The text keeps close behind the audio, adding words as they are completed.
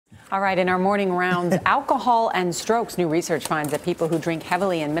All right, in our morning rounds, alcohol and strokes. New research finds that people who drink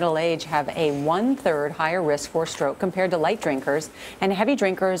heavily in middle age have a 1/3 higher risk for stroke compared to light drinkers, and heavy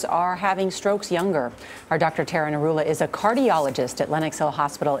drinkers are having strokes younger. Our Dr. Narula is a cardiologist at Lenox Hill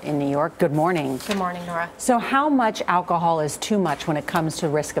Hospital in New York. Good morning. Good morning, Nora. So how much alcohol is too much when it comes to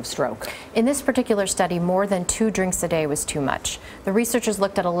risk of stroke? In this particular study, more than 2 drinks a day was too much. The researchers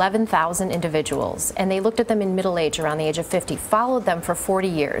looked at 11,000 individuals, and they looked at them in middle age, around the age of 50, followed them for 40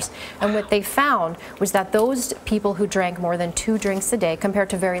 years. And what they found was that those people who drank more than 2 drinks a day, compared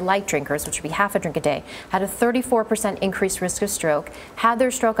to very light drinkers, which would be half a drink a day, had a 34% increased risk of stroke, had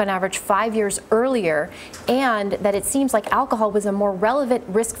their stroke on average 5 years earlier, and that it seems like alcohol was a more relevant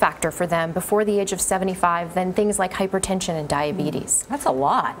risk factor for them before the age of 75 than things like hypertension and diabetes. That's a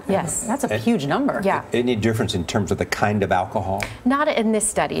lot. Yes. That's a huge number. Yeah. Any difference in terms of the kind of alcohol? Not in this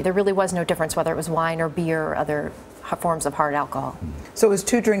study. There really was no difference whether it was wine or beer or other forms of hard alcohol. So it was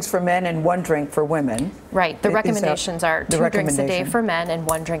 2 drinks for men and 1 drink for women. Right. The recommendations are 2 drinks a day for men and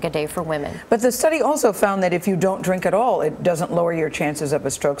 1 drink a day for women. But the study also found that if you don't drink at all, it doesn't lower your chances of a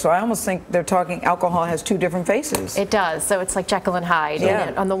stroke. So I almost think they're talking alcohol has 2 different faces. It does. So it's like Jekyll and Hyde. Yeah.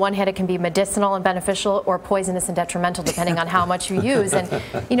 And on the one hand, it can be medicinal and beneficial, or poisonous and detrimental, depending on how much you use. And,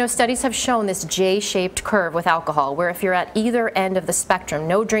 you know, studies have shown this J-shaped curve with alcohol, where if you're at either end of the spectrum,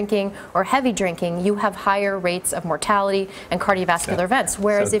 no drinking or heavy drinking, you have higher rates of mortality and cardiovascular events.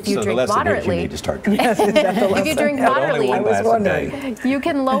 Whereas if you drink moderately, you need to start drinking. if you drink moderately, you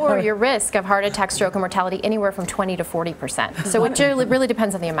can lower your risk of heart attack, stroke, and mortality anywhere from 20 to 40%. So it really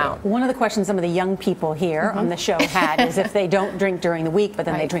depends on the amount. One of the questions some of the young people here on the show had is if they don't drink during the week, but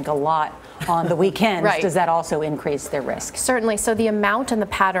then they drink a lot on the weekends, does that also increase their risk? Certainly. So the amount and the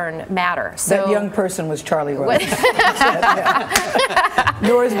pattern matter. So that young person was Charlie Rose.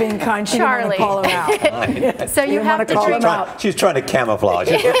 Nora's being kind. She didn't want to call him out. So you have to drink. She's trying to camouflage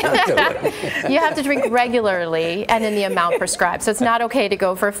it. You have to drink regularly and in the amount prescribed. So it's not okay to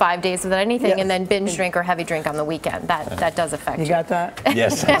go for 5 days without anything and then binge drink or heavy drink on the weekend. That does affect you. You got that?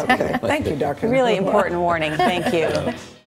 Yes. Okay. Thank you, Doctor. Really important warning. Thank you.